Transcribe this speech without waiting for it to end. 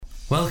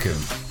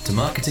Welcome to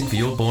Marketing for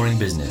Your Boring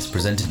Business,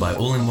 presented by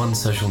All-in-One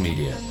Social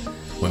Media,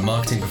 where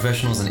marketing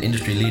professionals and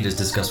industry leaders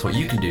discuss what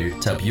you can do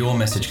to help your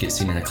message get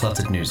seen in a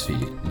cluttered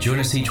newsfeed. Join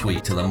us each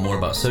week to learn more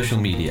about social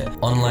media,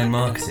 online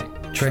marketing,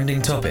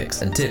 trending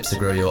topics, and tips to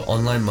grow your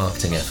online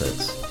marketing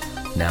efforts.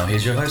 Now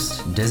here's your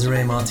host,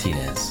 Desiree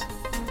Martinez.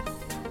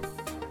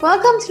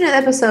 Welcome to another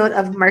episode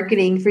of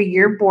Marketing for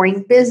Your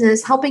Boring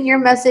Business, helping your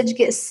message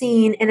get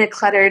seen in a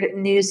cluttered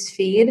news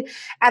feed.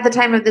 At the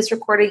time of this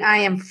recording, I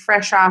am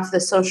fresh off the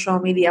social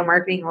media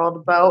marketing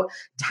world boat,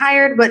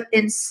 tired but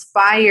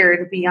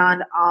inspired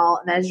beyond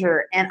all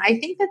measure. And I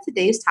think that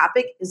today's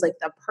topic is like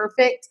the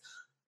perfect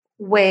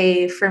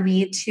way for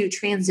me to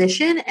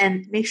transition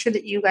and make sure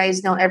that you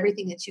guys know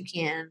everything that you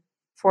can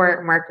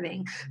for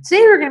marketing.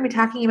 Today, we're going to be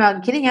talking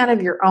about getting out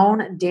of your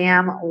own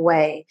damn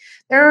way.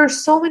 There are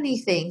so many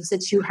things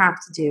that you have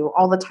to do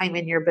all the time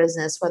in your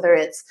business, whether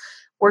it's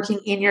working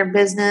in your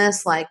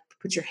business, like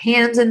put your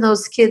hands in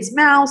those kids'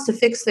 mouths to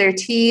fix their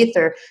teeth,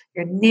 or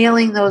you're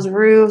nailing those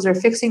roofs or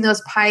fixing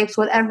those pipes,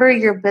 whatever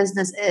your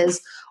business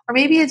is. Or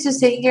maybe it's just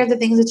taking care of the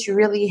things that you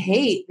really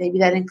hate. Maybe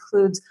that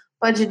includes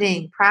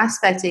budgeting,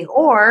 prospecting,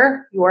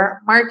 or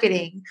your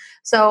marketing.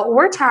 So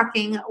we're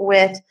talking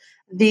with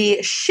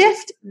the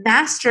Shift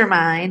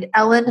Mastermind,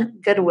 Ellen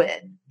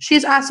Goodwin.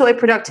 She's also a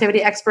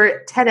productivity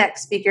expert, TEDx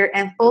speaker,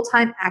 and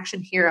full-time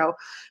action hero.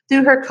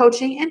 Through her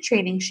coaching and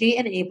training, she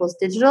enables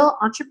digital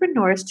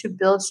entrepreneurs to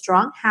build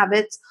strong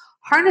habits,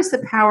 harness the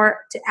power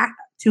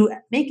to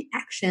make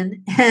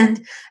action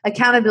and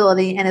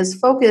accountability, and is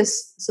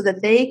focused so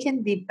that they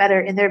can be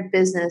better in their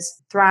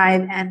business,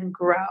 thrive, and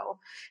grow.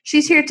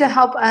 She's here to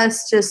help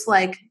us just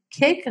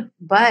kick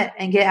butt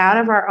and get out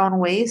of our own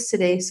ways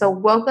today. So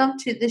welcome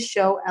to the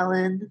show,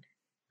 Ellen.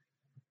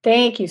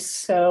 Thank you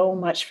so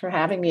much for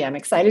having me. I'm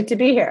excited to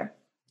be here.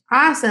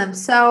 Awesome.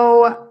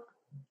 So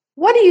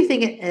what do you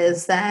think it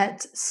is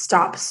that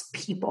stops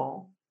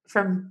people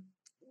from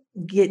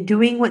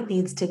doing what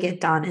needs to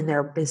get done in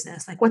their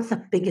business? Like, what's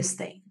the biggest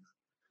thing?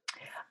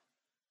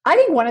 I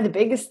think one of the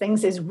biggest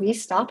things is we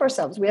stop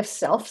ourselves. We have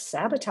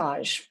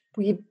self-sabotage.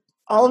 We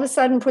all of a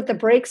sudden put the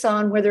brakes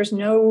on where there's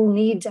no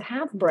need to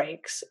have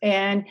brakes.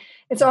 And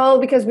it's all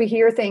because we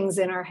hear things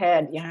in our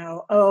head,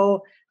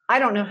 oh, I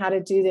don't know how to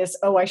do this.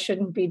 Oh, I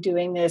shouldn't be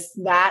doing this.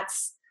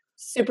 That's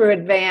super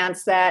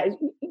advanced. That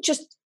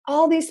just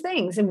all these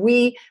things. And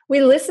we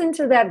listen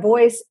to that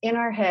voice in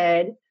our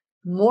head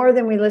more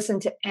than we listen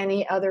to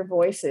any other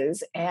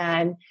voices.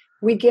 And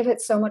we give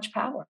it so much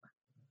power.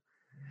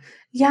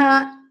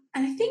 Yeah.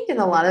 And I think that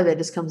a lot of it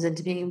just comes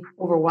into being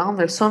overwhelmed.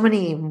 There's so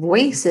many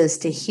voices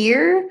to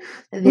hear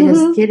that they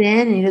just get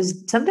in, and you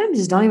just sometimes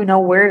just don't even know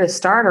where to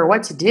start or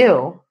what to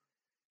do.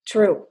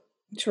 True.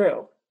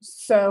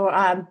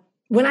 So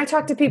when I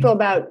talk to people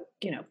about,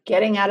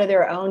 getting out of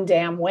their own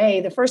damn way,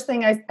 the first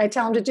thing I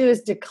tell them to do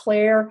is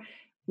declare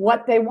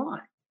what they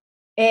want.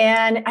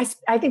 And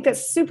I think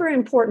that's super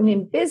important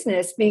in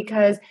business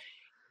because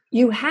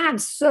you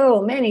have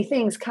so many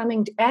things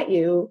coming at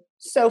you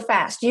so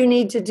fast. You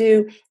need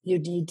to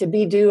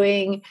be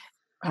doing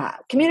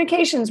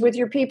communications with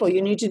your people.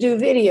 You need to do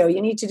video.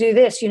 You need to do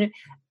this. You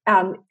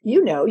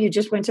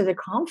just went to the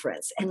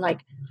conference and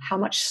how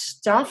much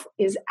stuff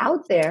is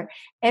out there.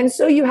 And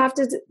so you have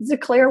to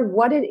declare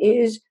what it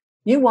is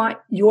you want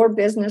your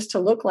business to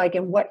look like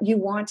and what you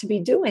want to be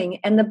doing.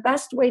 And the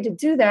best way to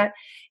do that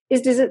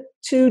is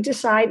to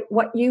decide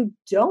what you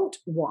don't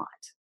want.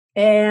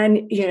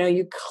 And,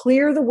 you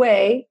clear the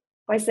way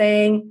by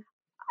saying,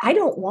 I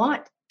don't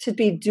want to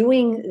be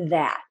doing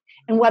that.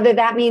 And whether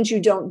that means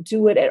you don't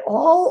do it at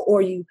all or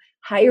you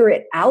hire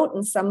it out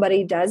and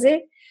somebody does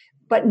it,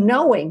 but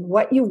knowing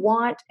what you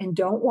want and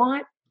don't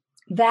want,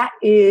 that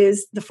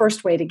is the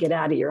first way to get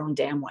out of your own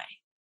damn way.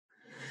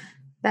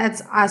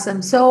 That's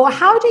awesome. So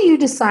how do you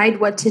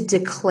decide what to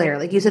declare?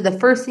 Like you said, the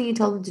first thing you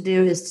tell them to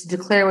do is to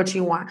declare what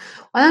you want.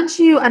 Why don't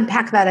you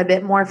unpack that a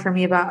bit more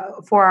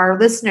for our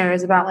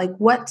listeners about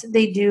what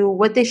they do,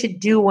 what they should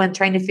do when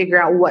trying to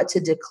figure out what to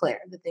declare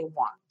that they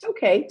want?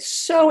 Okay.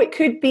 So it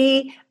could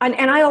be, and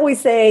I always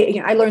say,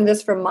 I learned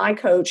this from my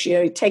coach,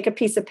 you take a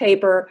piece of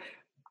paper,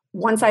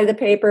 one side of the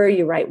paper,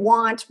 you write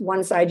want,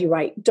 one side you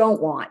write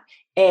don't want.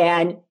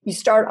 And you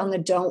start on the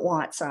don't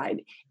want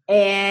side.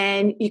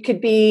 And you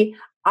could be,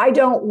 I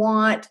don't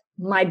want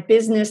my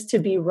business to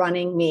be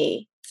running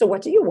me. So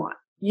what do you want?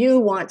 You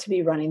want to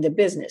be running the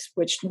business,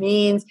 which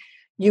means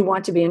you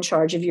want to be in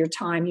charge of your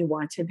time. You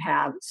want to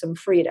have some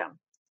freedom.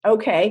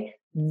 Okay,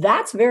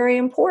 that's very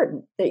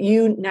important that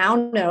you now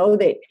know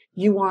that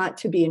you want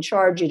to be in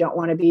charge. You don't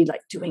want to be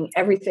doing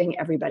everything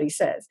everybody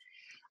says.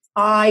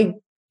 I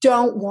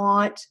don't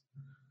want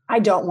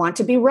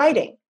to be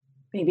writing.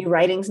 Maybe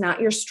writing's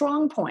not your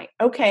strong point.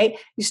 Okay,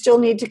 you still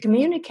need to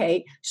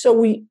communicate.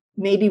 So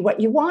maybe what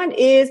you want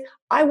is,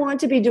 I want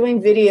to be doing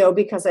video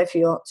because I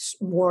feel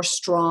more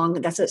strong.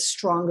 That's a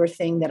stronger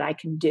thing that I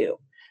can do.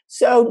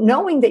 So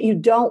knowing that you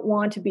don't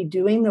want to be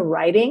doing the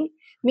writing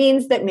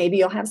means that maybe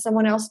you'll have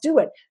someone else do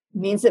it.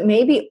 Means that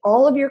maybe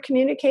all of your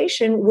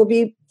communication will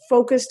be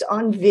focused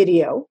on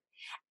video,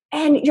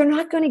 and you're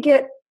not going to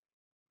get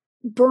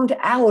burnt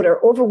out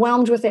or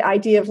overwhelmed with the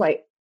idea of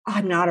like,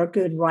 I'm not a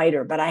good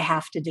writer, but I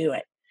have to do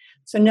it.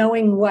 So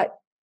knowing what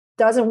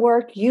doesn't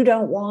work, you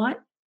don't want,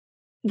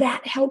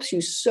 that helps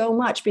you so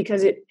much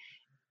because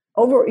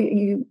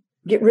you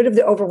get rid of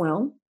the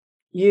overwhelm.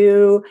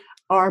 You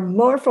are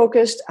more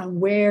focused on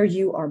where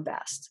you are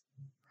best.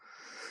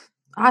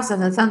 Awesome.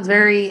 That sounds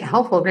very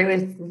helpful. Great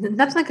way.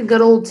 That's like a good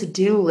old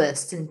to-do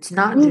list and to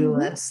not do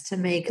list to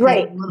make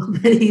Right. things a little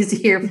bit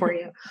easier for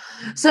you.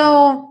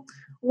 So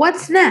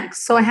what's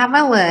next? So I have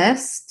my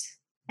list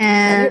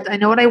and I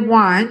know what I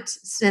want.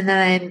 And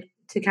then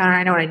to counter,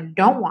 I know what I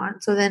don't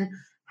want. So then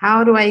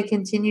how do I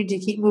continue to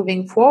keep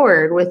moving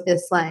forward with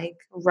this like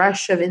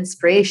rush of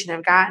inspiration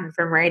I've gotten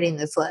from writing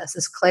this list,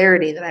 this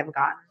clarity that I've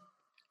gotten?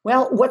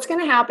 Well, what's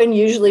going to happen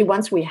usually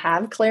once we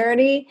have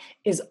clarity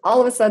is all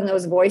of a sudden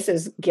those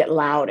voices get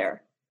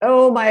louder.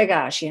 Oh my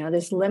gosh,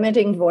 this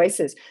limiting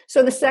voices.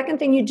 So the second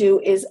thing you do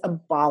is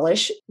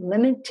abolish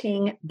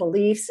limiting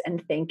beliefs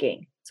and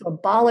thinking. So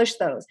abolish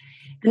those.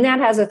 And that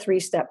has a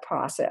 3-step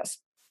process.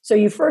 So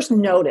you first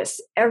notice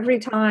every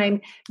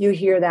time you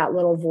hear that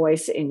little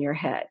voice in your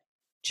head.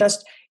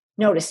 Just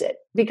notice it.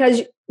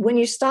 Because when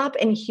you stop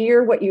and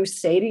hear what you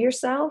say to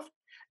yourself,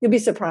 you'll be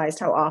surprised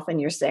how often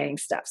you're saying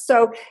stuff.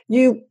 So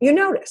you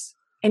notice.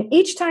 And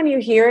each time you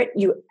hear it,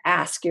 you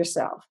ask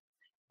yourself,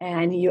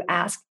 and you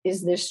ask,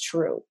 is this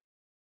true?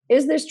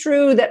 Is this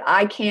true that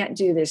I can't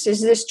do this?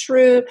 Is this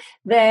true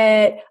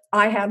that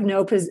I have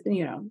no,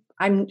 who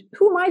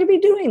am I to be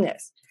doing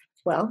this?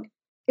 Well,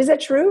 is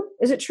that true?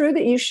 Is it true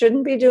that you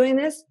shouldn't be doing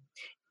this?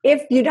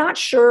 If you're not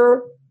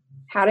sure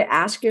how to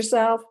ask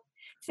yourself,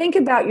 think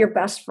about your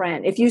best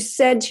friend. If you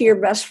said to your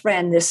best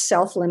friend this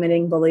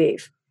self-limiting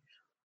belief,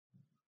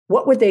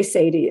 what would they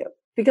say to you?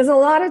 Because a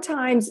lot of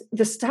times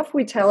the stuff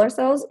we tell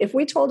ourselves, if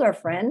we told our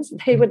friends,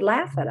 they would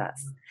laugh at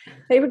us.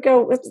 They would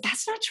go,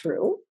 that's not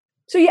true.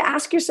 So you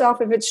ask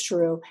yourself if it's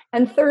true.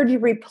 And third, you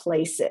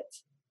replace it.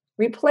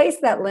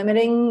 Replace that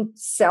limiting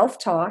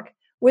self-talk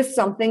with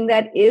something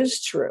that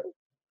is true.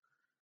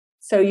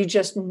 So you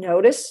just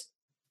notice,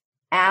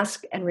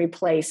 ask, and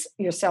replace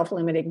your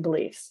self-limiting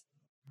beliefs.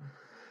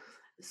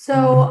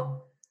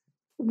 So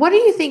what do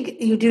you think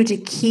you do to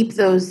keep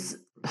those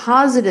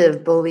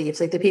positive beliefs,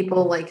 like the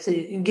people so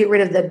you get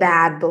rid of the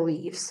bad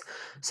beliefs?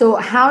 So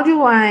how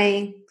do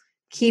I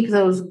keep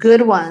those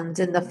good ones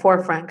in the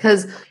forefront?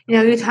 Because,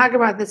 you talk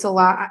about this a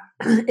lot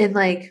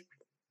in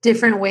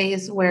different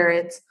ways where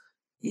it's,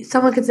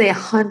 someone could say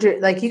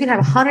 100, you could have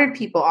 100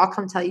 people all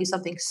come tell you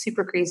something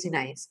super crazy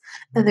nice.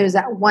 And there's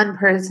that one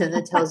person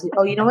that tells you,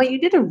 oh, you know what? You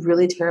did a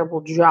really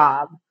terrible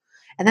job.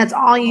 And that's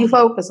all you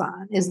focus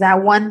on is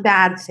that one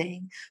bad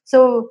thing.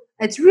 So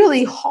it's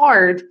really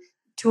hard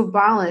to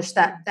abolish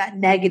that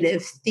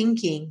negative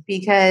thinking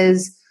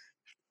because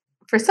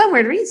for some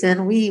weird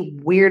reason, we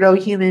weirdo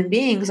human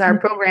beings are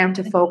programmed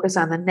to focus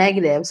on the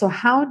negative. So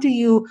how do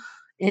you,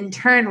 in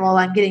turn, while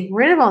I'm getting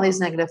rid of all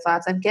these negative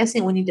thoughts, I'm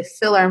guessing we need to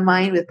fill our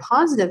mind with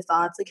positive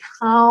thoughts.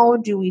 How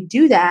do we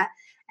do that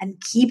and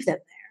keep them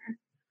there?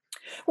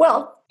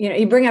 Well,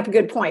 you bring up a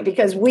good point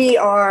because we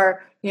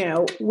are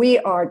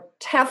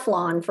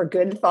Teflon for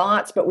good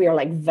thoughts, but we are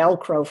like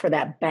Velcro for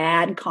that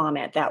bad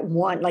comment, that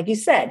one, like you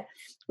said,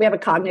 we have a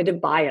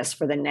cognitive bias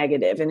for the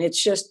negative, and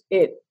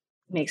it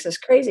makes us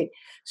crazy.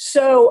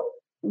 So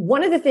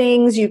one of the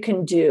things you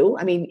can do,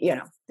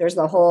 there's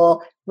the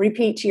whole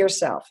repeat to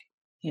yourself,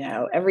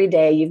 every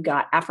day you've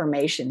got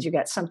affirmations, you've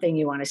got something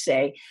you want to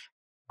say.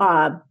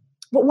 But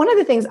one of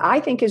the things I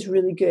think is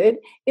really good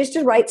is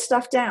to write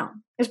stuff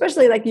down,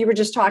 especially like you were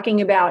just talking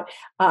about,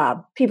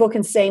 people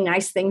can say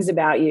nice things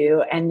about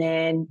you and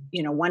then,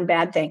 one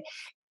bad thing.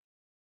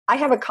 I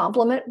have a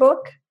compliment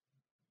book,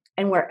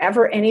 and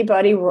wherever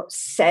anybody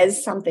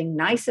says something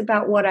nice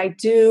about what I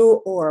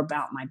do or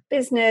about my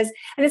business,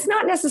 and it's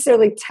not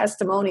necessarily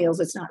testimonials,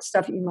 it's not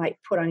stuff you might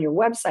put on your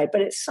website,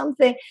 but it's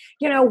something,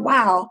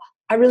 wow,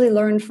 I really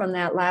learned from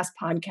that last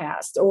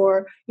podcast,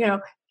 or,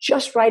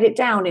 just write it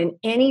down. And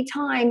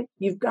anytime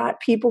you've got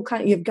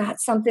you've got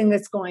something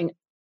that's going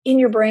in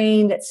your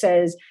brain that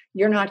says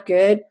you're not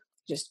good,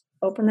 just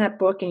open that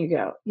book and you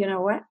go, you know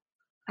what?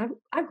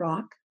 I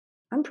rock.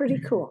 I'm pretty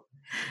cool.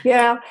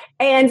 Yeah.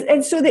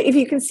 And so that if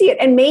you can see it,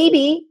 and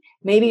maybe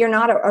you're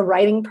not a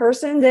writing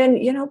person, then,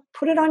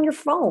 put it on your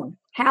phone.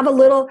 Have a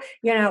little,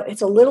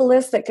 it's a little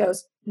list that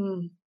goes,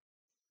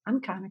 I'm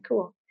kind of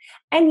cool.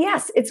 And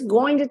yes, it's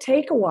going to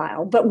take a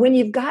while, but when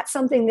you've got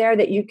something there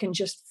that you can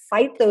just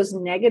fight those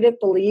negative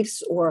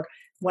beliefs or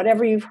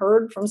whatever you've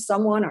heard from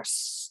someone, or,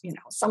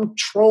 some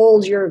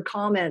trolled your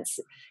comments,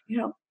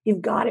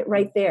 you've got it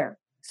right there.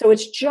 So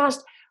it's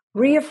just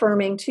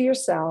reaffirming to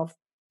yourself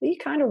that you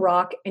kind of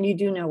rock and you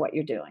do know what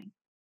you're doing.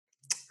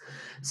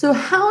 So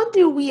how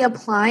do we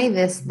apply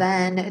this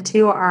then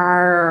to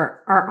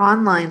our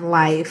online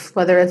life,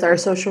 whether it's our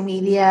social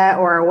media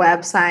or our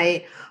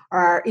website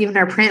or even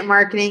our print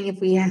marketing,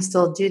 if we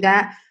still do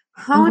that?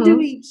 How do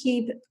we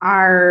keep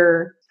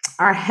our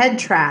head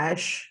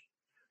trash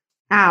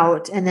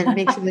out and then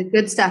make sure the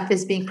good stuff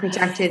is being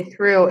projected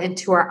through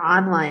into our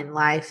online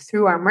life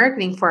through our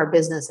marketing for our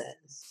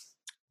businesses?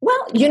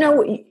 Well,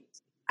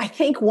 I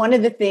think one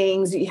of the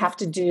things that you have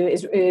to do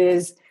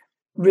is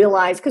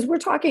realize, because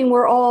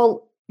we're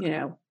all,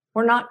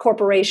 we're not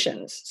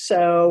corporations.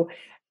 So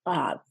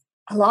a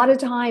lot of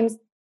times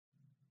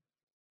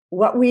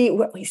what we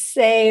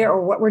say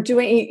or what we're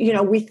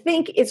doing, we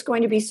think it's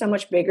going to be so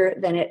much bigger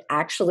than it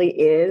actually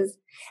is.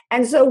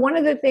 And so one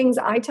of the things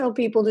I tell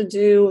people to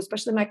do,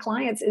 especially my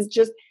clients, is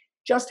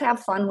just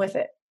have fun with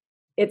it.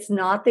 It's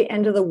not the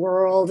end of the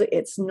world.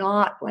 It's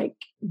not like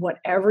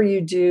whatever you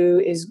do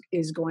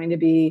is going to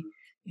be,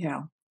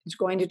 it's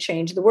going to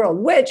change the world,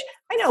 which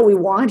I know we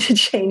want to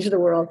change the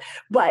world,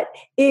 but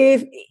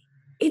if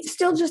it's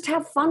still, just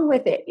have fun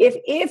with it.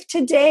 If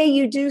today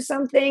you do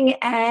something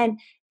and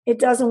it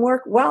doesn't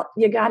work, well,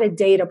 you got a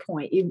data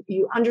point.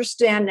 You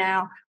understand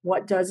now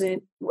what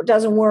doesn't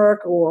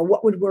work or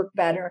what would work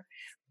better.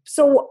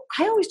 So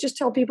I always just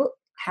tell people,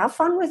 have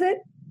fun with it.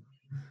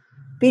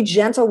 Be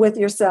gentle with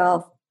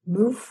yourself,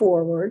 move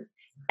forward,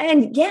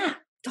 and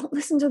don't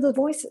listen to the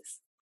voices.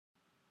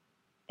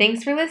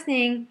 Thanks for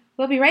listening.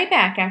 We'll be right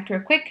back after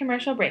a quick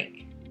commercial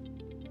break.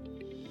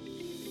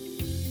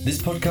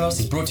 This podcast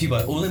is brought to you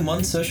by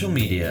All-in-One Social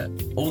Media.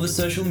 All the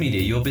social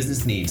media your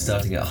business needs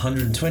starting at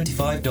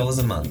 $125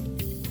 a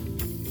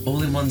month.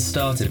 All-in-One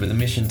started with a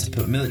mission to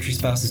put military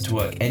spouses to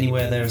work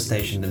anywhere they are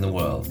stationed in the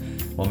world,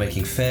 while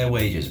making fair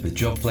wages with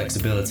job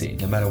flexibility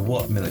no matter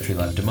what military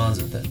life demands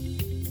of them.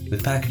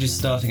 With packages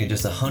starting at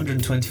just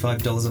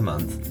 $125 a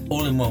month,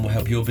 All-in-One will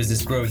help your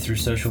business grow through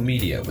social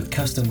media with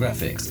custom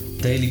graphics,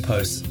 daily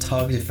posts,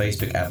 targeted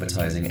Facebook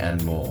advertising,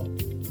 and more.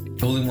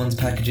 All-in-One's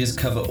packages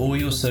cover all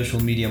your social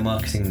media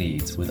marketing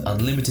needs with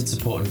unlimited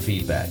support and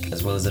feedback,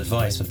 as well as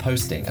advice for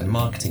posting and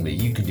marketing that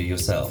you can do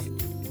yourself.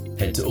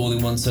 Head to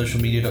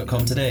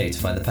allinonesocialmedia.com today to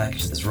find the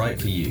package that's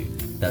right for you.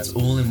 That's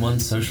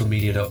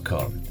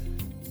allinonesocialmedia.com.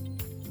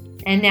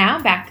 And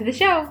now back to the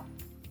show.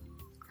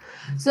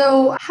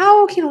 So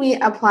how can we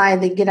apply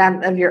the get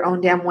out of your own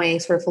damn way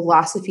sort of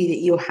philosophy that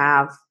you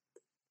have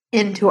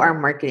into our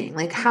marketing?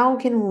 Like, how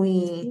can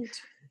we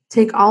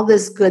take all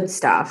this good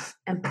stuff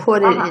and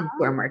put it into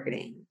our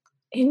marketing?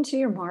 Into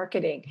your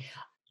marketing.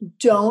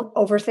 Don't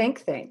overthink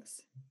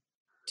things.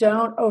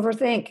 Don't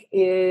overthink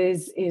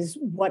is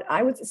what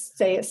I would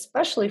say,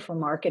 especially for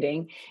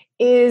marketing,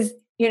 is,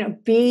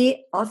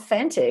 be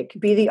authentic.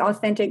 Be the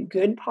authentic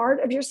good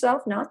part of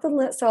yourself, not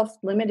the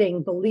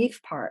self-limiting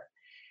belief part.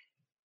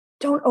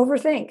 Don't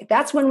overthink.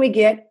 That's when we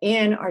get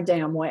in our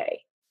damn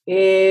way,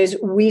 is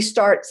we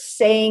start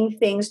saying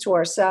things to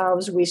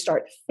ourselves. We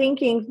start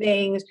thinking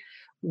things.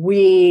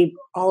 We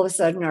all of a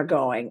sudden are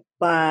going,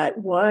 but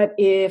what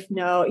if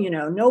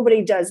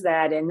nobody does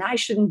that and I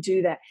shouldn't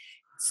do that.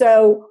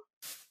 So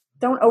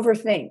don't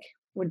overthink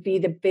would be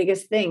the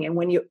biggest thing. And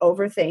when you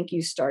overthink,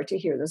 you start to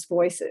hear those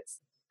voices.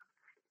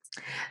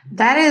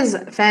 That is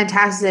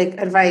fantastic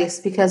advice,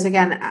 because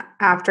again,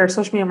 after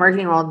social media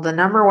marketing world, the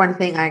number one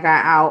thing I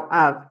got out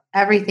of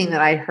everything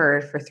that I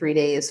heard for 3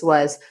 days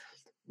was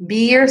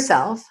be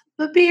yourself,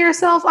 but be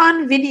yourself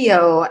on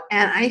video.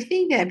 And I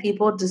think that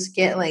people just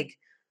get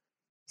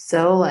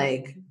so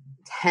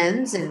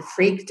tense and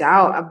freaked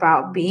out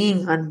about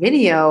being on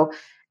video.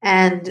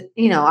 And,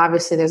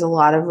 obviously there's a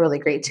lot of really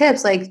great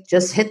tips, like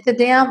just hit the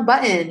damn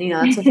button.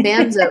 That's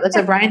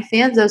what Brian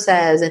Fanzo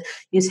says. And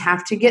you just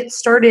have to get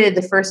started.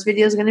 The first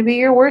video is going to be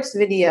your worst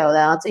video.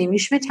 That's Amy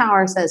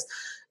Schmittauer says.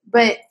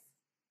 But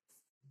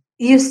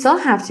you still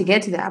have to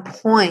get to that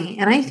point.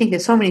 And I think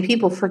that so many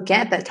people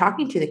forget that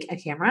talking to a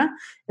camera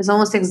is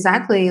almost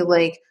exactly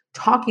like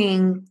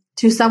talking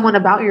to someone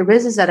about your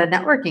business at a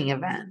networking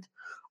event.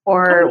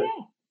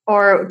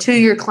 Or to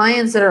your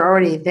clients that are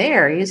already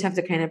there. You just have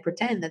to kind of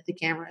pretend that the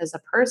camera is a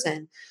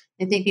person.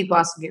 I think people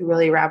also get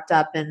really wrapped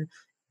up in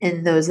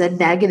those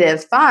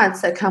negative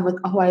thoughts that come with,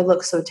 oh, I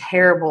look so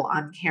terrible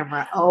on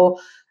camera. Oh,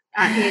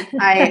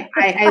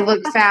 I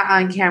look fat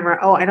on camera.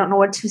 Oh, I don't know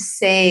what to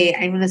say.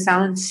 I'm going to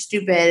sound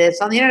stupid.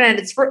 It's on the internet.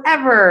 It's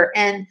forever.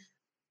 And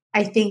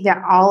I think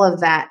that all of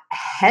that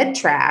head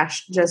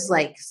trash just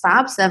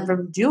stops them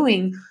from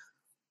doing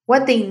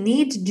what they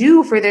need to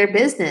do for their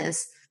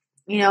business.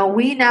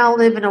 We now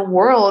live in a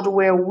world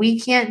where we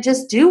can't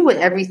just do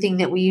everything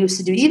that we used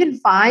to do, even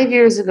 5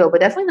 years ago,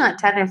 but definitely not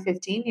 10 or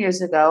 15 years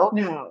ago,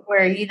 no.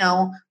 Where,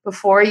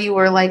 before you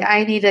were like,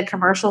 I need a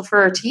commercial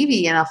for a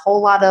TV and a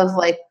whole lot of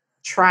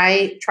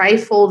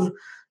trifold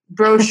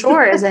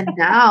brochures. And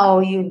now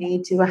you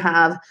need to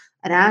have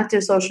an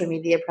active social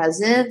media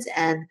presence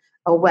and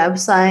a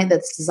website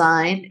that's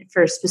designed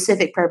for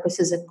specific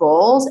purposes and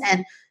goals.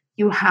 And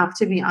you have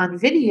to be on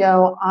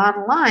video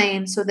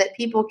online so that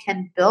people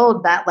can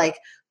build that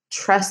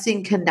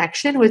trusting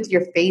connection with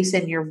your face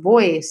and your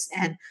voice.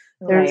 And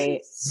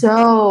there's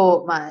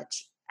so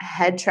much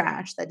head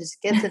trash that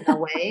just gets in the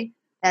way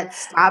that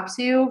stops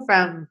you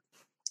from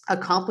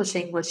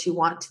accomplishing what you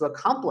want to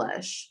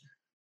accomplish.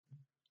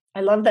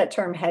 I love that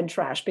term, head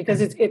trash,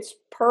 because it's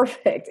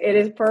perfect. It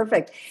is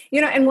perfect.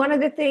 And one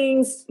of the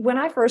things when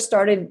I first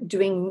started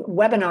doing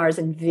webinars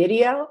and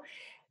video,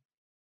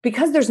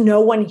 because there's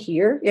no one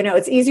here,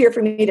 it's easier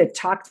for me to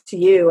talk to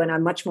you, and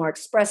I'm much more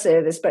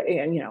expressive, but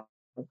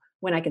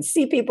when I can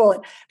see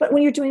people. But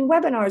when you're doing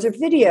webinars or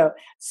video,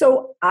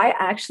 so I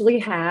actually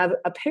have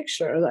a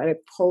picture that I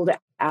pulled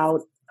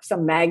out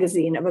some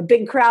magazine of a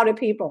big crowd of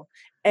people.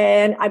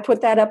 And I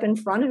put that up in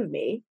front of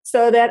me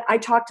so that I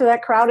talk to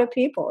that crowd of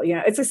people. You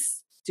know, it's a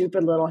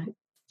stupid little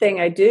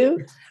thing I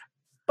do,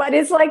 but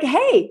it's like,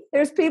 hey,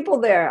 there's people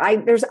there.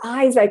 There's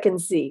eyes I can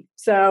see.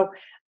 So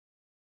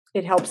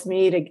it helps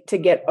me to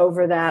get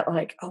over that,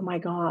 like, oh my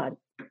God.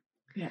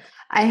 Yeah.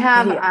 I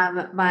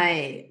have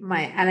my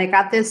and I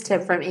got this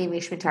tip from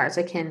Amy Schmittard,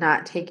 so I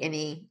cannot take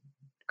any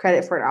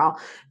credit for it all.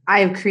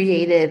 I have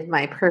created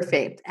my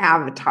perfect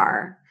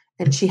avatar,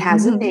 and she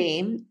has a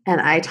name,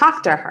 and I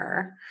talk to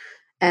her.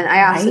 And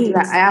I also do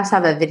that. I also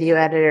have a video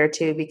editor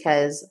too,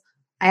 because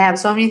I have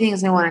so many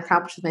things I want to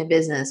accomplish with my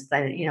business,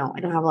 but I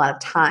don't have a lot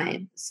of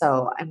time.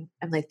 So I'm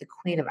like the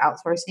queen of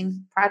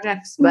outsourcing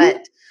projects,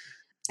 but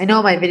I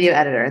know my video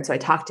editor, and so I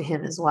talk to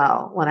him as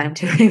well when I'm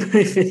doing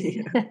my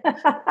video.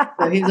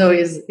 So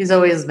he's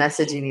always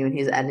messaging me when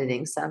he's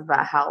editing stuff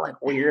about how like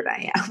weird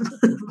I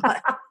am.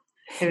 But,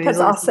 that's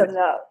awesome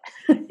though.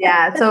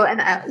 Yeah. So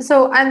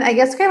I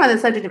guess kind of on the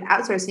subject of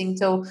outsourcing.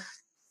 So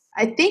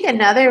I think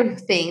another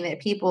thing that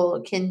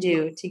people can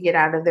do to get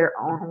out of their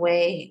own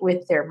way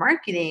with their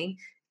marketing,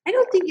 I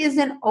don't think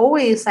isn't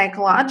always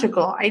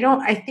psychological.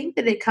 I think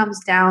that it comes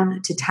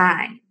down to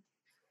time.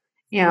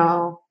 We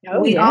all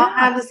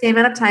have the same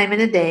amount of time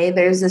in a day.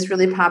 There's this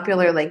really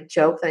popular like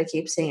joke that I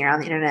keep seeing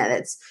around the internet.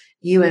 It's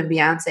you and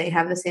Beyonce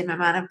have the same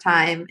amount of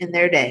time in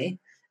their day.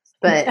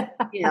 But,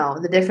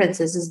 the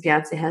difference is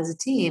Beyonce has a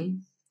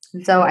team.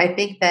 And so I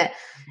think that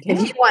if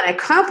you want to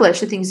accomplish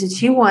the things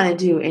that you want to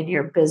do in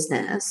your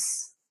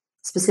business,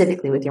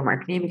 specifically with your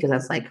marketing, because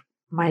that's like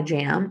my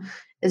jam,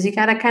 is you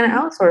got to kind of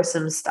outsource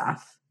some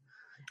stuff.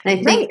 And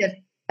I think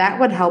that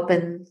would help.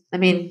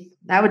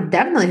 That would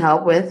definitely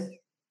help with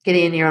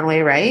getting in your own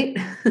way, right?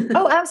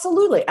 Oh,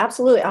 absolutely.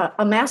 Absolutely.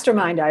 A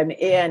mastermind I'm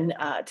in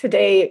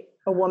today,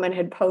 a woman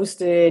had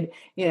posted,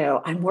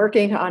 I'm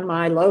working on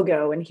my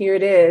logo and here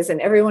it is. And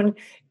everyone,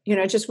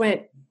 just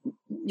went,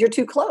 you're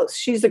too close.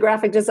 She's the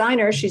graphic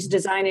designer. She's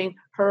designing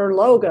her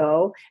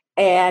logo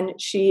and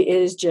she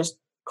is just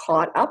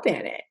caught up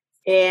in it.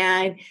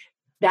 And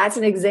that's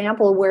an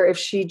example where if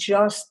she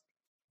just,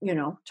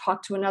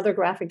 talked to another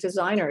graphic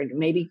designer,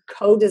 maybe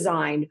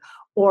co-designed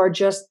or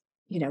just,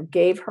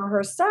 gave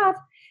her stuff.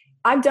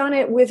 I've done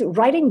it with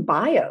writing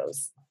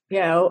bios.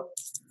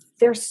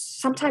 There's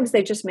sometimes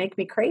they just make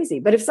me crazy.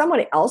 But if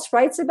somebody else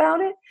writes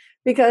about it,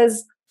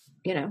 because,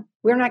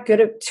 we're not good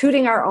at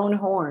tooting our own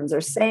horns or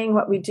saying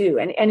what we do.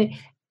 And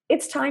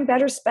it's time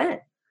better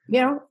spent.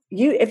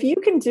 If you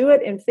can do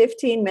it in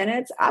 15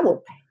 minutes, I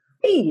will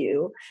pay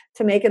you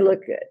to make it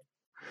look good.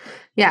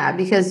 Yeah,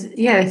 because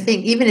I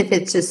think even if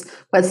it's just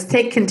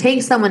can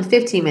take someone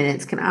 15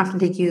 minutes, can often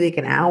take you like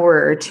an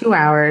hour or 2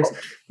 hours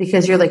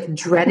because you're like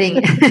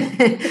dreading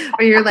it,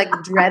 or you're like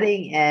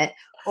dreading it,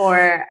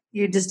 or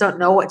you just don't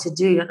know what to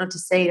do, you don't know what to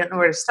say, you don't know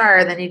where to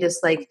start. Then you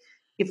just like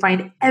you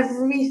find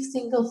every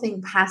single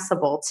thing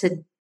possible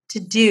to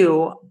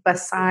do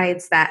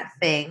besides that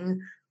thing.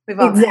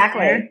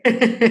 Exactly.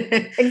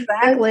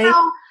 Exactly.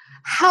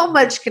 How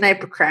much can I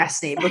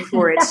procrastinate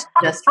before it's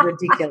just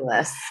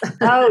ridiculous?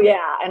 Oh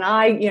yeah.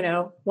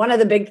 And one of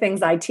the big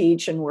things I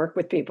teach and work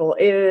with people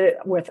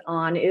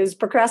is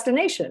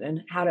procrastination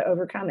and how to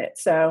overcome it.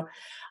 So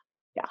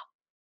yeah.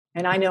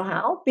 And I know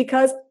how,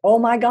 because, oh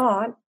my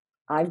God,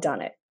 I've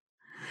done it.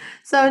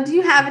 So do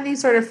you have any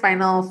sort of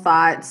final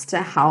thoughts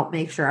to help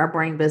make sure our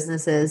boring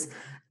businesses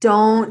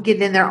don't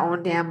get in their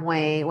own damn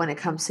way when it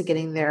comes to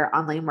getting their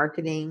online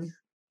marketing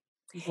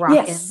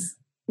rocking?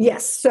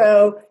 Yes.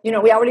 So, we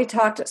already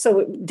talked.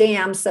 So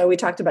we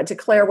talked about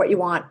declare what you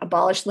want,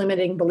 abolish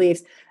limiting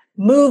beliefs,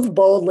 move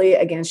boldly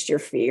against your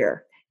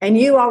fear. And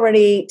you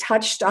already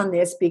touched on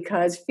this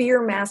because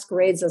fear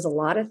masquerades as a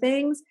lot of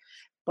things.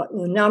 But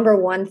the number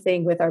one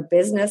thing with our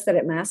business that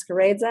it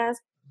masquerades as,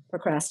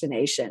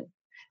 procrastination.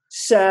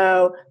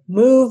 So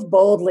move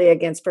boldly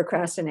against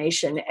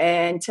procrastination.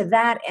 And to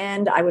that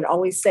end, I would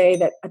always say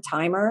that a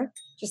timer,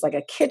 just like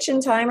a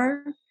kitchen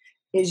timer,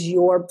 is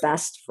your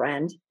best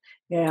friend.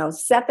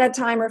 Set that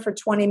timer for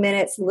 20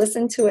 minutes,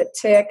 listen to it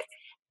tick.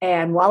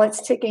 And while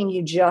it's ticking,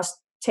 you just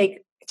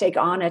take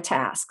on a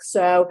task.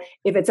 So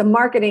if it's a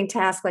marketing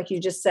task, like you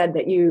just said,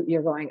 that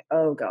you're going,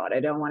 oh God, I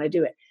don't want to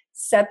do it.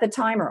 Set the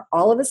timer.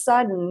 All of a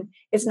sudden,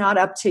 it's not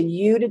up to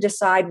you to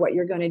decide what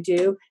you're going to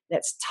do.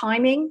 That's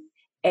timing.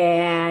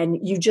 And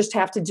you just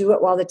have to do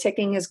it while the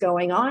ticking is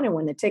going on. And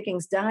when the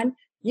ticking's done,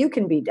 you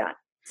can be done.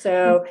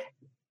 So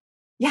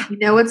yeah.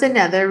 What's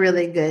another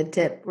really good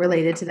tip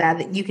related to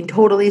that you can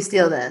totally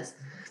steal this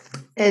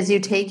is you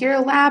take your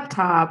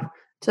laptop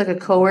to like a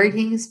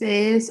co-working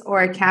space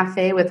or a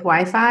cafe with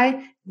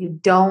Wi-Fi. You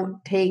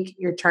don't take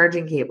your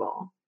charging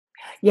cable.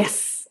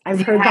 Yes,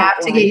 I've heard that. You have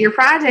to get your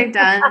project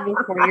done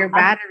before your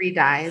battery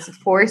dies,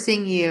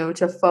 forcing you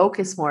to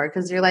focus more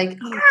because you're like,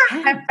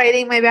 I'm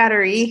fighting my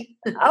battery.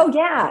 Oh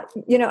yeah.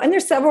 And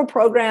there's several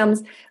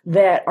programs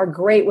that are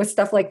great with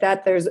stuff like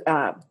that. There's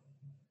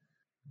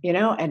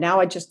and now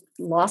I just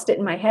lost it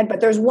in my head.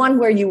 But there's one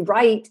where you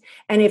write,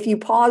 and if you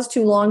pause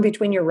too long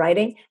between your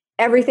writing,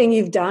 everything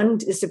you've done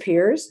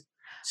disappears.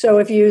 So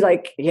if you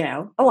I'm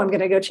going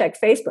to go check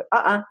Facebook,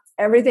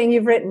 everything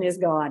you've written is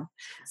gone.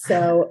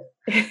 So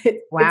wow,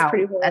 it's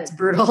pretty horrible. That's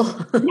brutal.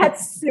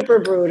 That's super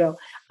brutal.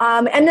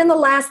 And then the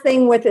last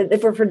thing with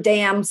it for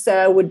dams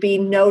would be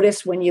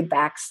notice when you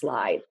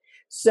backslide.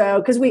 So,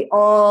 because we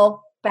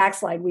all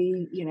backslide,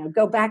 we,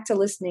 go back to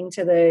listening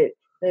to the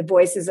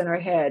voices in our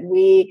head.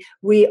 We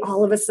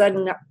all of a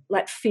sudden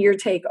let fear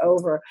take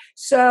over.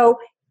 So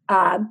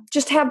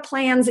just have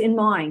plans in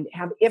mind,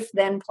 have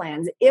if-then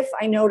plans. If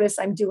I notice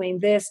I'm doing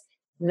this,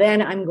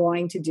 then I'm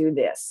going to do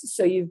this.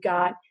 So you've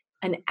got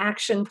an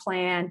action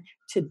plan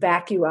to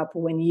back you up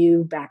when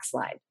you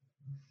backslide.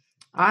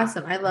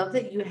 Awesome. I love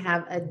that you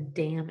have a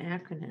DAM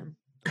acronym.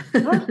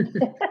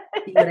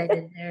 See what I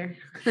did there?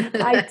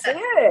 I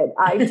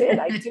did.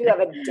 I do have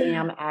a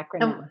DAM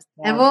acronym.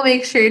 And we'll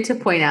make sure to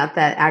point out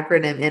that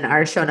acronym in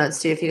our show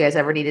notes too, if you guys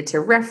ever needed to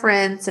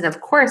reference. And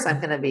of course, I'm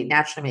going to be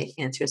naturally making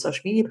it into a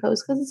social media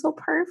post because it's so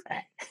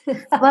perfect.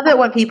 I love it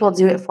when people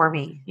do it for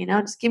me.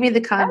 Just give me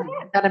the content.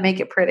 I've got to make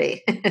it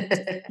pretty.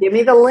 Give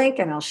me the link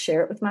and I'll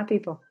share it with my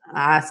people.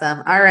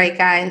 Awesome. All right,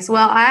 guys.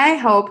 Well, I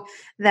hope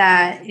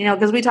that,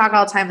 because we talk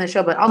all the time on the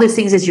show, but all these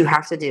things that you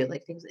have to do,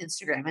 like things,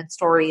 Instagram and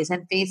stories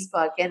and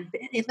Facebook and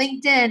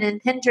LinkedIn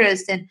and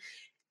Pinterest, and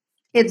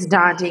it's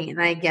daunting,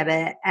 and I get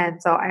it.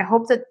 And so I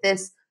hope that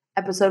this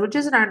episode, which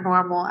isn't our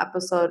normal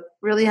episode,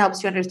 really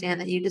helps you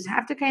understand that you just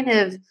have to kind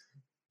of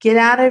get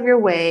out of your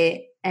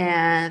way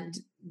and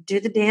do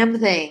the damn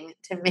thing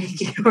to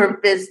make your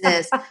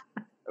business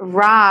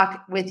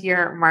rock with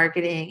your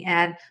marketing.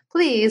 And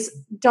please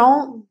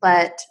don't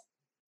let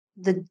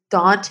the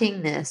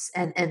dauntingness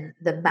and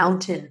the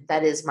mountain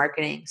that is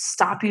marketing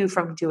stop you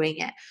from doing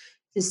it.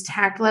 Just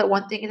tackle it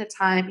one thing at a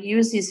time.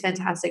 Use these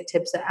fantastic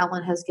tips that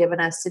Ellen has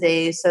given us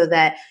today so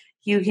that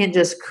you can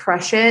just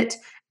crush it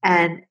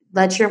and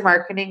let your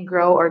marketing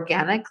grow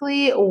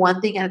organically,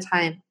 one thing at a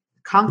time.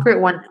 Conquer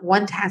it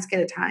one task at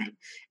a time.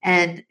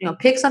 And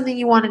pick something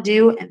you want to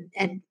do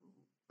and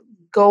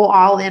go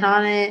all in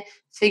on it.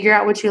 Figure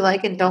out what you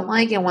like and don't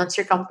like. And once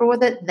you're comfortable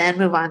with it, then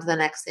move on to the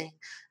next thing.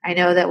 I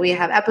know that we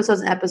have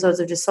episodes and episodes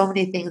of just so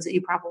many things that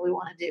you probably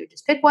want to do.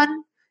 Just pick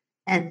one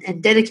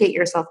and dedicate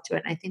yourself to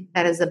it. And I think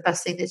that is the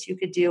best thing that you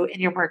could do in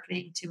your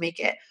marketing to make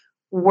it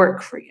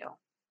work for you.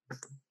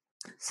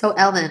 So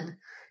Ellen,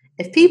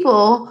 if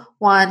people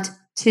want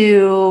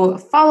to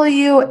follow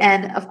you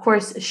and of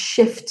course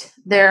shift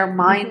their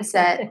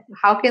mindset,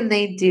 how can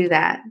they do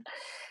that?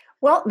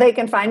 Well, they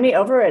can find me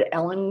over at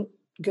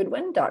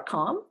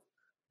ellengoodwin.com.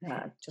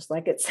 Just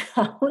like it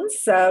sounds.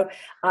 So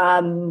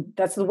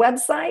that's the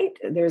website.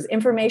 There's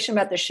information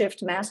about the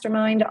Shift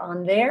Mastermind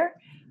on there.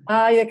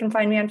 You can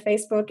find me on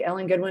Facebook,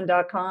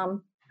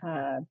 ellengoodwin.com,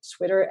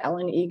 Twitter,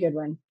 Ellen E.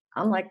 Goodwin.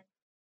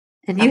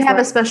 And you have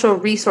a special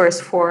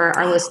resource for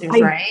our listeners,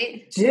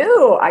 right?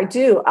 I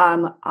do.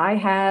 I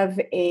have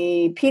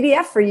a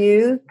PDF for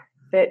you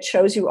that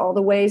shows you all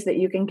the ways that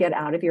you can get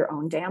out of your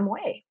own damn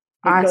way.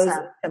 It goes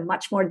into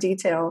much more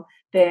detail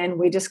than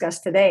we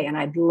discussed today. And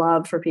I'd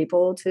love for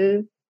people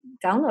to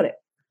download it.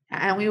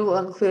 And we will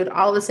include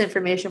all this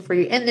information for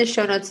you in the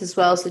show notes as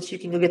well, so that you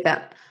can go get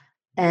that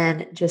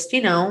and just,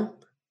 get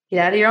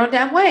out of your own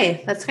damn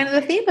way. That's kind of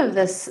the theme of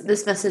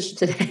this message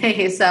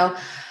today. So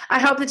I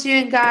hope that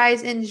you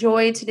guys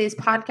enjoyed today's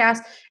podcast.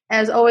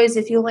 As always,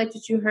 if you liked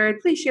what you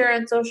heard, please share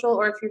on social,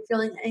 or if you're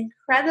feeling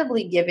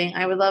incredibly giving,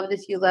 I would love it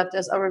if you left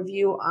us a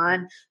review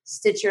on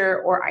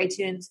Stitcher or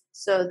iTunes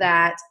so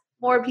that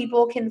more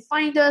people can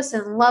find us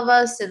and love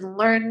us and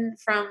learn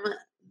from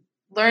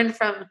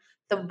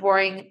the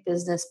Boring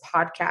Business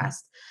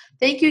Podcast.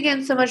 Thank you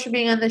again so much for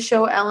being on the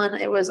show, Ellen.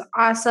 It was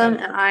awesome.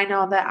 And I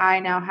know that I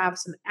now have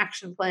some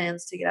action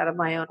plans to get out of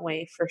my own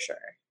way for sure.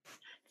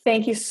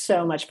 Thank you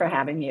so much for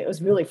having me. It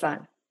was really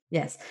fun.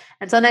 Yes.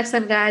 Until next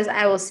time, guys,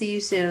 I will see you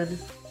soon.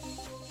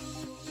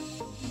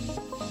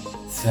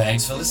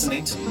 Thanks for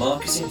listening to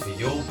Marketing for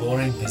Your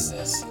Boring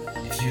Business.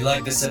 If you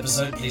like this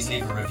episode, please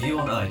leave a review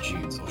on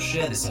iTunes or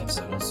share this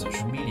episode on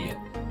social media.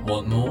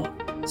 Want more?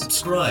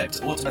 Subscribe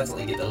to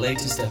automatically get the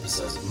latest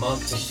episodes of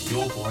Marketing for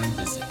Your Boring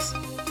Business.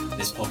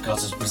 This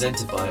podcast is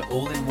presented by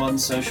All-in-One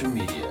Social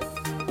Media.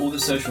 All the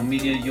social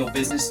media your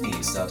business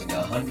needs starting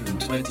at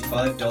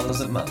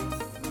 $125 a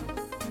month.